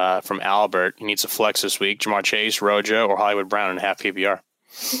from Albert. He needs a flex this week. Ja'Marr Chase, Rojo, or Hollywood Brown in half PPR.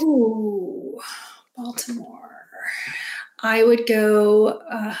 Ooh, Baltimore. I would go.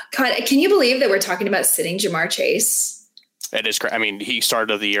 God, can you believe that we're talking about sitting Ja'Marr Chase? It is great. I mean, he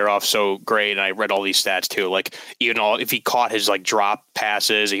started the year off so great, and I read all these stats too. Like, even if he caught his like drop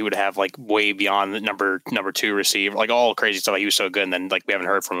passes, he would have like way beyond the number 2 receiver, like all crazy stuff. He was so good, and then like we haven't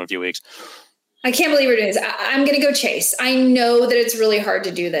heard from him in a few weeks. I can't believe we're doing this. I'm going to go Chase. I know that it's really hard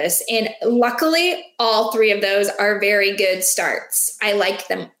to do this. And luckily, all 3 of those are very good starts. I like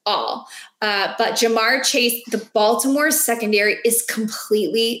them all. But Ja'Marr Chase, the Baltimore secondary is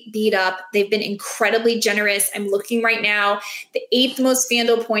completely beat up. They've been incredibly generous. I'm looking right now, the 8th most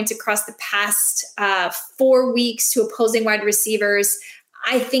FanDuel points across the past 4 weeks to opposing wide receivers.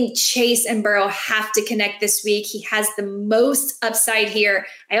 I think Chase and Burrow have to connect this week. He has the most upside here.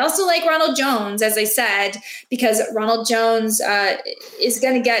 I also like Ronald Jones, as I said, because Ronald Jones is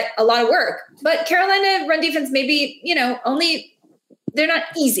going to get a lot of work. But Carolina run defense, maybe, they're not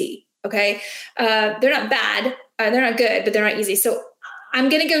easy. Okay. They're not bad. They're not good, but they're not easy. So I'm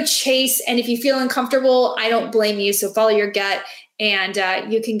going to go Chase. And if you feel uncomfortable, I don't blame you. So follow your gut. And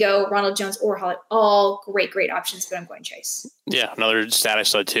you can go Ronald Jones or Holland. All great options, but I'm going Chase. Yeah, another stat I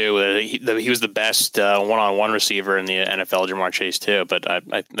saw too. He was the best one-on-one receiver in the NFL, Ja'Marr Chase too. But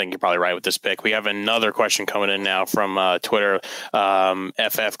I think you're probably right with this pick. We have another question coming in now from Twitter.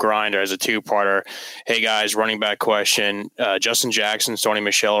 FF Grinder as a 2-parter. Hey guys, running back question: Justin Jackson, Sony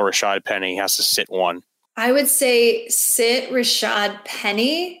Michel, or Rashad Penny has to sit one. I would say sit Rashad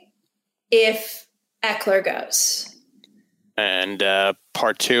Penny if Eckler goes. And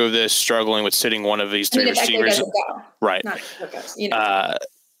part 2 of this, struggling with sitting one of these 3 receivers. Right.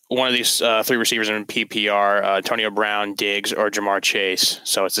 One of these 3 receivers in PPR, Antonio Brown, Diggs, or Ja'Marr Chase.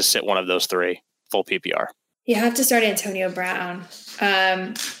 So it's to sit one of those 3, full PPR. You have to start Antonio Brown.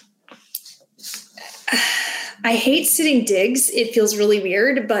 I hate sitting Diggs. It feels really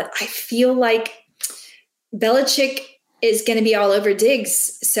weird, but I feel like Belichick is going to be all over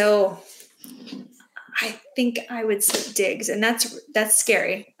Diggs. So I think I would sit Diggs, and that's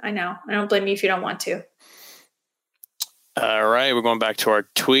scary. I know. I don't blame you if you don't want to. All right, we're going back to our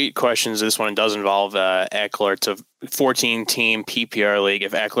tweet questions. This one does involve Eckler. It's a 14-team PPR league.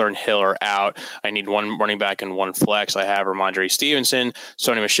 If Eckler and Hill are out, I need 1 running back and 1 flex. I have Ramondre Stevenson,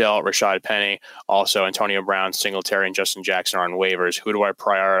 Sony Michel, Rashad Penny, also Antonio Brown, Singletary, and Justin Jackson are on waivers. Who do I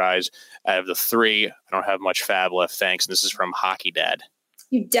prioritize out of the 3? I don't have much fab left. Thanks. And this is from Hockey Dad.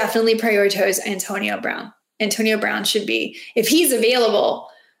 You definitely prioritize Antonio Brown. Antonio Brown should be, if he's available,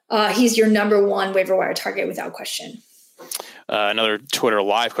 he's your number 1 waiver wire target without question. Another Twitter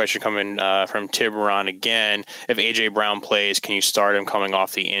live question coming from Tiburon again. If A.J. Brown plays, can you start him coming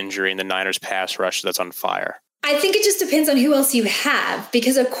off the injury in the Niners pass rush that's on fire? I think it just depends on who else you have,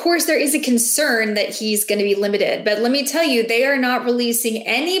 because of course there is a concern that he's going to be limited. But let me tell you, they are not releasing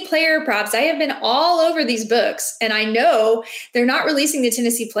any player props. I have been all over these books, and I know they're not releasing the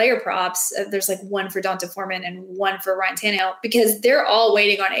Tennessee player props. There's like 1 for Donta Foreman and 1 for Ryan Tannehill, because they're all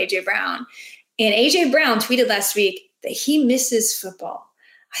waiting on A.J. Brown. And A.J. Brown tweeted last week that he misses football.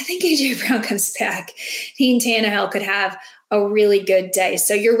 I think A.J. Brown comes back. He and Tannehill could have a really good day.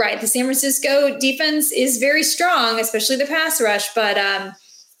 So you're right. The San Francisco defense is very strong, especially the pass rush, but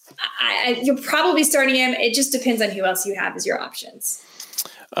you're probably starting him. It just depends on who else you have as your options.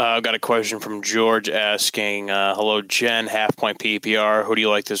 I've got a question from George asking, hello, Jen, half-point PPR. Who do you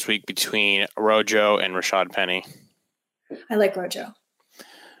like this week between Rojo and Rashad Penny? I like Rojo.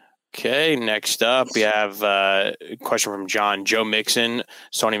 Okay, next up, we have a question from John. Joe Mixon,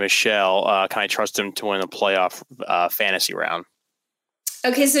 Sony Michel. Can I trust him to win the playoff fantasy round?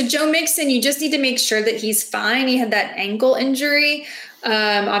 Okay, so Joe Mixon, you just need to make sure that he's fine. He had that ankle injury.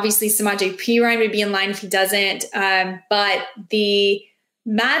 Obviously, Samaje Perine would be in line if he doesn't. But the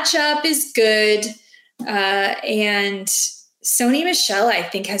matchup is good. And Sony Michel, I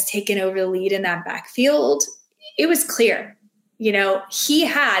think, has taken over the lead in that backfield. It was clear. He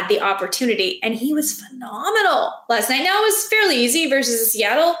had the opportunity, and he was phenomenal last night. Now, it was fairly easy versus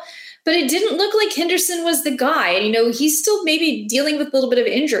Seattle, but it didn't look like Henderson was the guy. And, he's still maybe dealing with a little bit of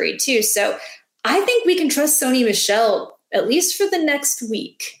injury, too. So I think we can trust Sony Michel, at least for the next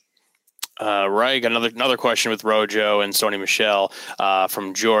week. Right. Got another question with Rojo and Sony Michel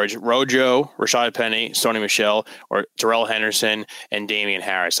from George. Rojo, Rashad Penny, Sony Michel, or Darrell Henderson and Damian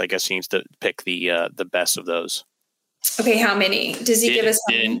Harris. I guess he needs to pick the best of those. Okay, how many? Does he give us?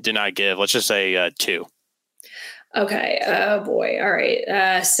 Did not give. Let's just say 2. Okay. Oh boy. All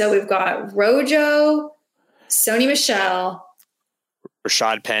right. So we've got Rojo, Sony Michel,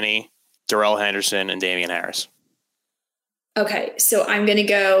 Rashad Penny, Darrell Henderson, and Damian Harris. Okay, so I'm going to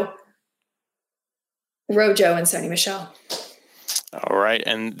go Rojo and Sony Michel. All right,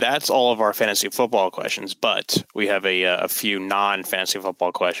 and that's all of our fantasy football questions, but we have a few non-fantasy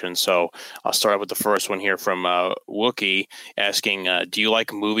football questions. So I'll start with the first one here from Wookie asking, do you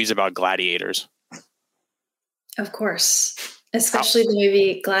like movies about gladiators? Of course, especially the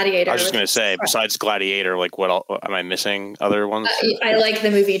movie Gladiator. I was just going to say, besides Gladiator, like what am I missing? Other ones? I like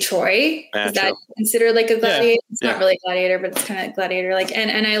the movie Troy. Is that considered like a gladiator? Yeah. It's not really Gladiator, but it's kind of Gladiator. Like,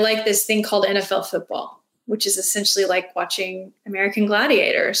 and I like this thing called NFL football, which is essentially like watching American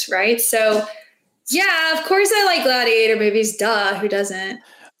Gladiators, right? So, yeah, of course I like Gladiator movies. Duh, who doesn't?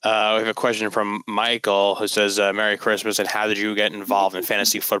 We have a question from Michael who says, Merry Christmas, and how did you get involved in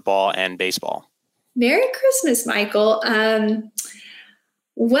fantasy football and baseball? Merry Christmas, Michael.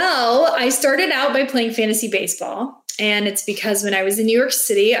 Well, I started out by playing fantasy baseball, and it's because when I was in New York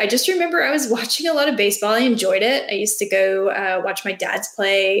City, I just remember I was watching a lot of baseball. I enjoyed it. I used to go watch my dad's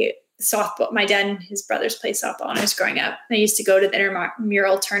play softball. My dad and his brothers play softball when I was growing up. I used to go to the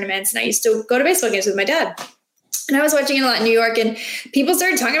intramural tournaments, and I used to go to baseball games with my dad. And I was watching it a lot in New York, and people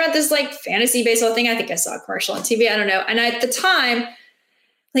started talking about this like fantasy baseball thing. I think I saw a commercial on TV. I don't know. And at the time,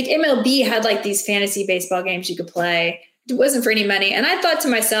 like MLB had like these fantasy baseball games you could play. It wasn't for any money. And I thought to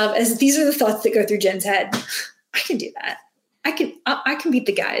myself, as these are the thoughts that go through Jen's head, I can do that. I can beat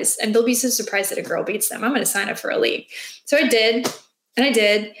the guys, and they'll be so surprised that a girl beats them. I'm going to sign up for a league. So I did. And I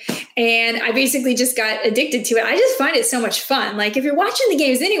did. And I basically just got addicted to it. I just find it so much fun. Like if you're watching the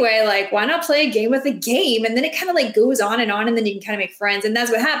games anyway, like why not play a game with a game? And then it kind of like goes on, and then you can kind of make friends. And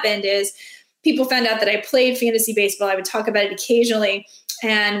that's what happened is people found out that I played fantasy baseball. I would talk about it occasionally.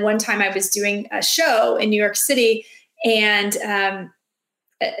 And one time I was doing a show in New York City, and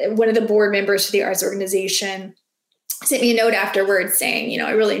one of the board members for the arts organization sent me a note afterwards saying, I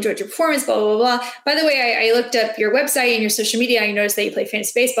really enjoyed your performance, blah, blah, blah. By the way, I looked up your website and your social media. I noticed that you play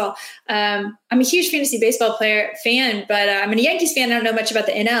fantasy baseball. I'm a huge fantasy baseball fan, but I'm a Yankees fan. I don't know much about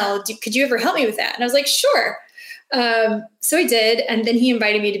the NL. Could you ever help me with that? And I was like, sure. So I did. And then he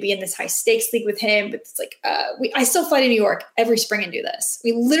invited me to be in this high stakes league with him. But it's like, I still fly to New York every spring and do this.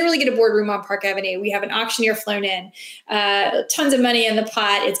 We literally get a boardroom on Park Avenue. We have an auctioneer flown in, tons of money in the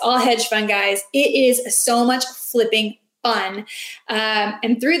pot. It's all hedge fund guys. It is so much flipping fun.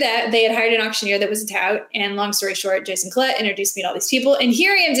 And through that, they had hired an auctioneer that was a tout. And long story short, Jason Collette introduced me to all these people. And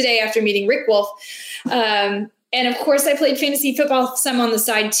here I am today after meeting Rick Wolf. And of course, I played fantasy football some on the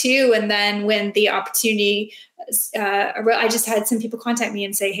side too. And then when the opportunity, I just had some people contact me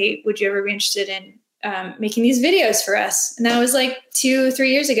and say, hey, would you ever be interested in making these videos for us? And that was like 2-3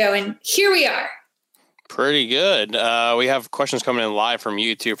 years ago. And here we are. Pretty good. We have questions coming in live from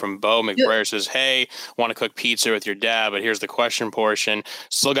YouTube from Bo McBrayer. Says, hey, want to cook pizza with your dad, but here's the question portion.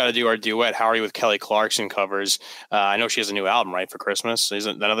 Still got to do our duet. How are you with Kelly Clarkson covers? I know she has a new album, right, for Christmas. He's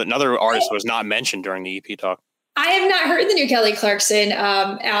another artist who was not mentioned during the EP talk. I have not heard the new Kelly Clarkson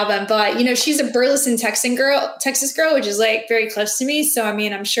album, but she's a Burleson, Texas girl, which is like very close to me. So I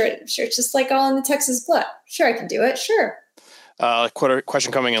mean, I'm sure it's just like all in the Texas blood. Sure, I can do it. Sure.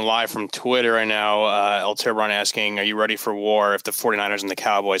 Question coming in live from Twitter right now. El Tiburon asking, are you ready for war if the 49ers and the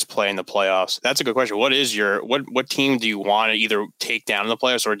Cowboys play in the playoffs? That's a good question. What is what team do you want to either take down in the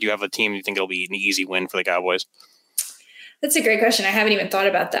playoffs, or do you have a team you think it'll be an easy win for the Cowboys? That's a great question. I haven't even thought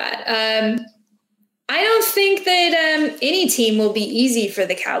about that. I don't think that any team will be easy for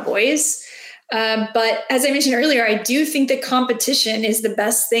the Cowboys. But as I mentioned earlier, I do think that competition is the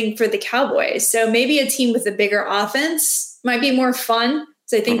best thing for the Cowboys. So maybe a team with a bigger offense might be more fun.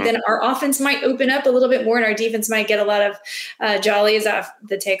 So I think then our offense might open up a little bit more, and our defense might get a lot of jollies off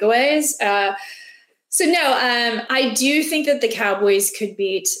the takeaways. So no, I do think that the Cowboys could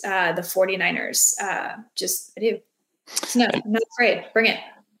beat the 49ers. I do. So no, I'm not afraid. Bring it.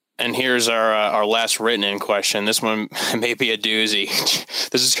 And here's our last written in question. This one may be a doozy.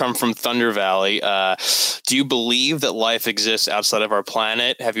 This has come from Thunder Valley. Do you believe that life exists outside of our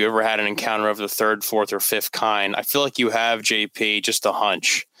planet? Have you ever had an encounter of the third, fourth, or fifth kind? I feel like you have, JP, just a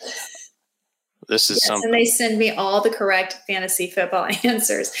hunch. This is something. And they send me all the correct fantasy football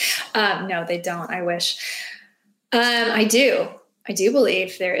answers. No, they don't. I wish. I do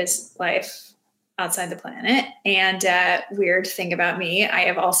believe there is life outside the planet. And weird thing about me, I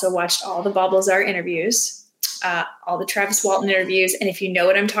have also watched all the Bob Lazar interviews, all the Travis Walton interviews. And if you know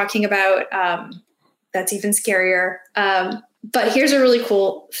what I'm talking about, that's even scarier. But here's a really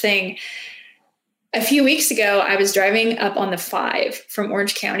cool thing. A few weeks ago, I was driving up on the 5 from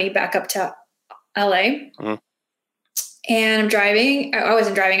Orange County back up to LA. Mm-hmm. And I'm driving. I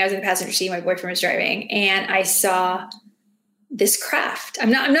wasn't driving. I was in the passenger seat. My boyfriend was driving. And I saw this craft. I'm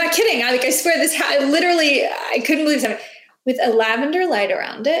not kidding. I swear I couldn't believe something with a lavender light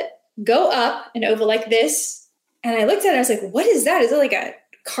around it, go up and over like this. And I looked at it. I was like, what is that? Is it like a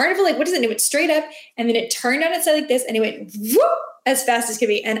carnival? Like, what is it? And it went straight up and then it turned on its side like this and it went whoop, as fast as could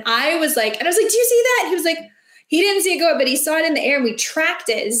be. And I was like, do you see that? He was like, he didn't see it go up, but he saw it in the air and we tracked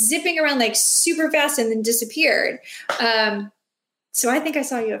it zipping around like super fast and then disappeared. So I think I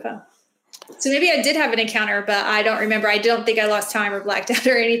saw a UFO. So maybe I did have an encounter, but I don't remember. I don't think I lost time or blacked out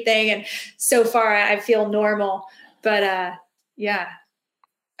or anything. And so far I feel normal, but yeah.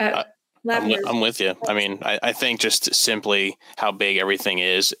 I'm with you. I mean, I think just simply how big everything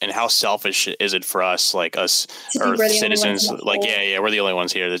is and how selfish is it for us, like us Earth citizens, like, yeah, we're the only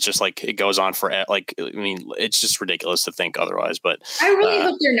ones here. That's just like, it goes on for like, I mean, it's just ridiculous to think otherwise, but I really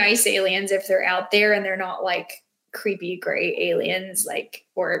hope they're nice aliens if they're out there and they're not like creepy gray aliens, like,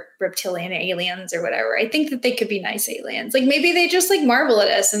 or reptilian aliens or whatever. I think that they could be nice aliens. Like maybe they just like marvel at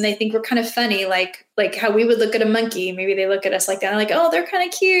us and they think we're kind of funny, like how we would look at a monkey. Maybe they look at us like that and like, oh, they're kind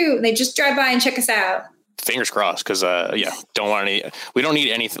of cute. And they just drive by and check us out. Fingers crossed. Cause we don't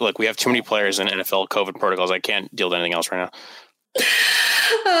need anything. Look, we have too many players in NFL COVID protocols. I can't deal with anything else right now.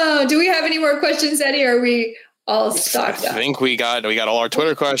 Oh, do we have any more questions, Eddie? Or are we all stocked up? I think we got all our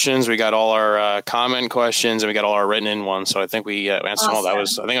Twitter questions, we got all our comment questions, and we got all our written in ones. So I think we answered all. That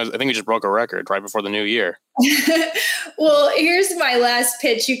was I think we just broke a record right before the new year. Well, here's my last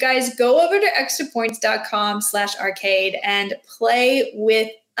pitch. You guys go over to extrapoints.com/arcade and play with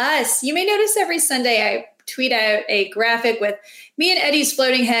us. You may notice every Sunday I tweet out a graphic with me and Eddie's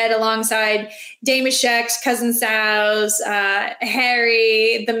floating head alongside Damashek's, Cousin Sal's,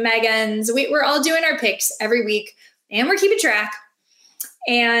 Harry, the Megans. We're all doing our picks every week and we're keeping track.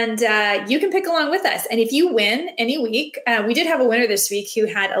 And you can pick along with us. And if you win any week, we did have a winner this week who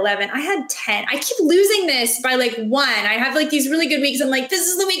had 11. I had 10. I keep losing this by like 1. I have like these really good weeks. I'm like, this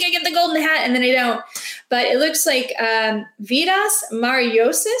is the week I get the golden hat. And then I don't. But it looks like Vidas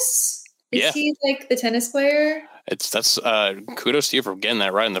Mariosis. Is he like the tennis player? That's kudos to you for getting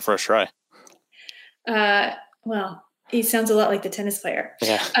that right in the first try. Well, he sounds a lot like the tennis player.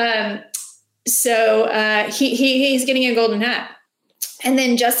 Yeah. So he's getting a golden hat. And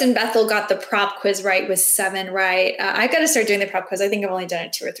then Justin Bethel got the prop quiz right with 7 right. I got to start doing the prop quiz. I think I've only done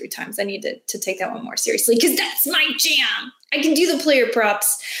it 2 or 3 times. I need to take that one more seriously because that's my jam. I can do the player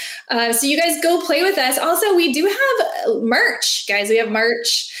props. So you guys go play with us. Also, we do have merch, guys. We have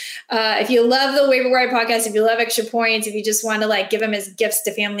merch. If you love the Waiver Wire podcast, if you love Extra Points, if you just want to like give them as gifts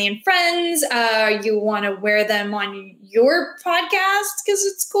to family and friends, you want to wear them on your podcast because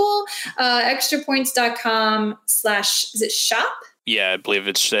it's cool. Extrapoints.com/ is it shop? Yeah, I believe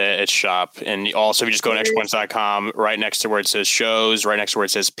it's shop. And also, if you just go to extrapoints.com, right next to where it says shows, right next to where it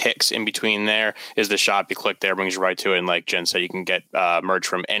says picks, in between there is the shop. You click there, brings you right to it. And like Jen said, you can get merch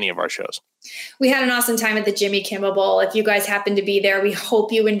from any of our shows. We had an awesome time at the Jimmy Kimmel Bowl. If you guys happen to be there, we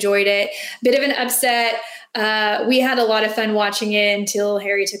hope you enjoyed it. Bit of an upset. We had a lot of fun watching it until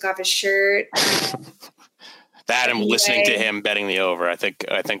Harry took off his shirt. That and listening to him betting the over, I think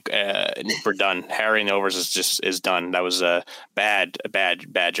we're done. Harry and the overs is done. That was a bad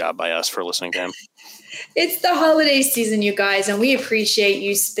job by us for listening to him. It's the holiday season, you guys, and we appreciate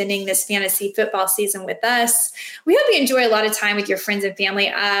you spending this fantasy football season with us. We hope you enjoy a lot of time with your friends and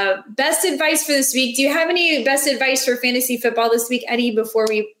family. Best advice for this week. Do you have any best advice for fantasy football this week, Eddie, before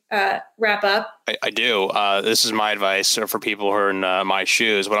we wrap up? I do. This is my advice for people who are in my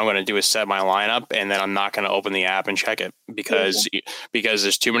shoes. What I'm going to do is set my lineup, and then I'm not going to open the app and check it because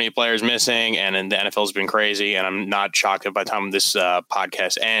there's too many players missing, and the NFL's been crazy, and I'm not shocked that by the time this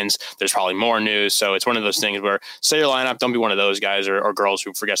podcast ends, there's probably more news. So it's one of those things where set your lineup. Don't be one of those guys or girls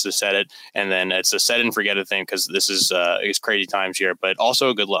who forgets to set it, and then it's a set it and forget it thing because this is it's crazy times here. But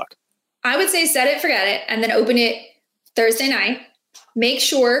also, good luck. I would say set it, forget it, and then open it Thursday night. Make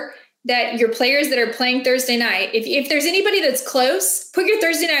sure that your players that are playing Thursday night, if there's anybody that's close, put your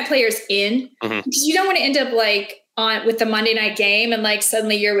Thursday night players in because you don't want to end up like on with the Monday night game and like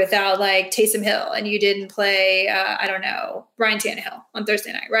suddenly you're without like Taysom Hill and you didn't play, Ryan Tannehill on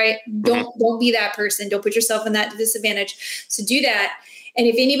Thursday night, right? Don't be that person. Don't put yourself in that disadvantage. So do that. And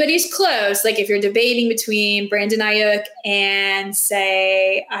if anybody's close, like if you're debating between Brandon Ayuk and,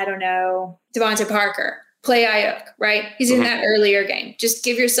 say, I don't know, Devontae Parker, play Ayuk, right? He's in that earlier game. Just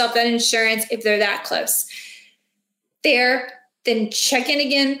give yourself that insurance if they're that close. Then check in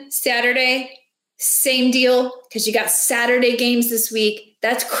again Saturday. Same deal, because you got Saturday games this week.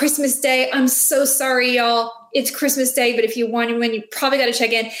 That's Christmas Day. I'm so sorry, y'all. It's Christmas Day, but if you want to win, you probably got to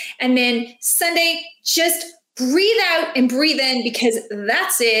check in. And then Sunday, just breathe out and breathe in, because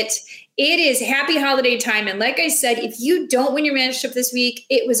that's it. It is happy holiday time. And like I said, if you don't win your managership this week,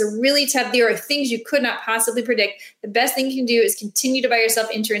 it was a really tough. There are things you could not possibly predict. The best thing you can do is continue to buy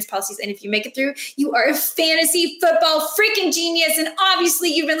yourself insurance policies. And if you make it through, you are a fantasy football freaking genius. And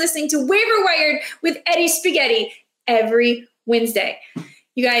obviously you've been listening to Waiver Wired with Eddie Spaghetti every Wednesday.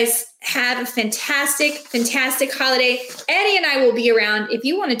 You guys have a fantastic, fantastic holiday. Eddie and I will be around. If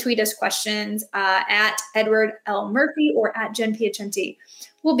you want to tweet us questions at Edward L. Murphy or at Jen Piacenti,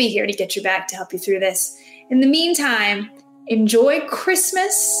 we'll be here to get you back to help you through this. In the meantime, enjoy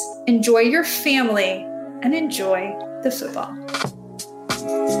Christmas, enjoy your family, and enjoy the football.